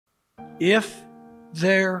if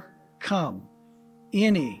there come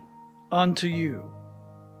any unto you,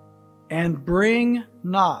 and bring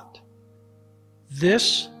not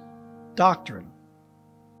this doctrine,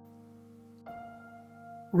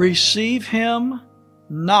 receive him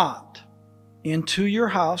not into your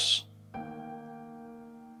house,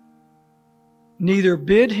 neither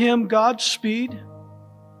bid him Godspeed,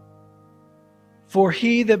 for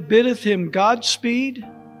he that biddeth him Godspeed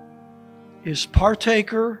is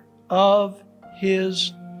partaker of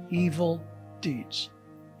his evil deeds.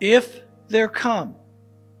 If there come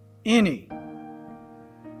any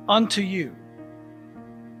unto you,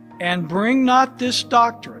 and bring not this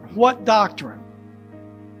doctrine. What doctrine?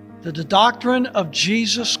 The doctrine of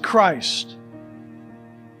Jesus Christ,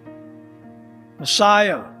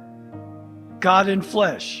 Messiah, God in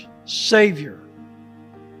flesh, Savior.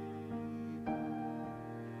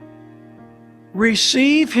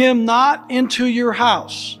 Receive him not into your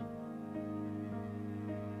house,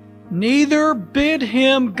 neither bid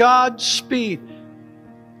him Godspeed.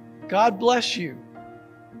 God bless you.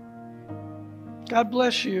 God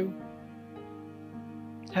bless you.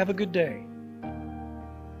 Have a good day.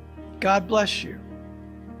 God bless you.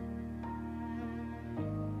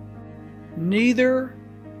 Neither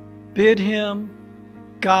bid him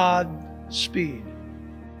Godspeed.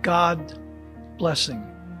 God blessing.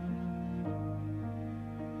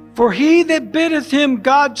 For he that biddeth him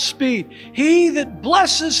Godspeed, he that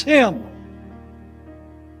blesses him,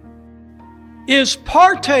 is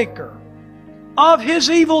partaker of his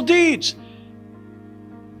evil deeds.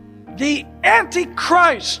 The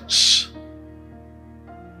antichrists,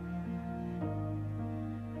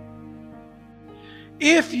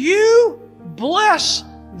 if you bless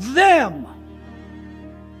them,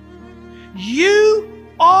 you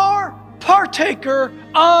are partaker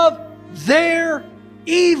of their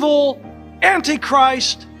evil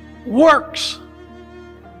antichrist works.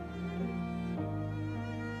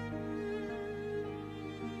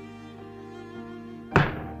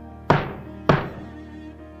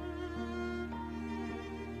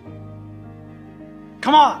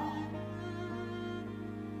 Come on.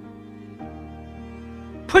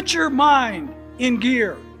 Put your mind in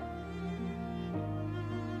gear.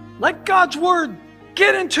 Let God's Word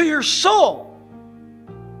get into your soul.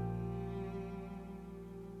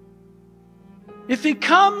 If he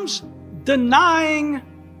comes denying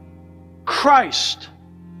Christ,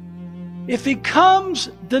 if he comes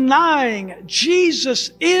denying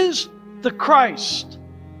Jesus is the Christ,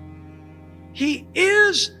 he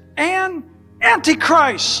is an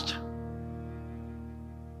Antichrist.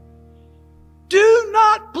 Do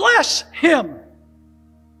not bless him.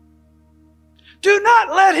 Do not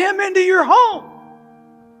let him into your home.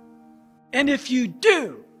 And if you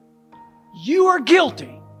do, you are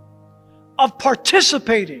guilty of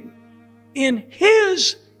participating in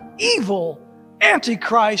his evil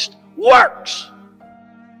Antichrist works.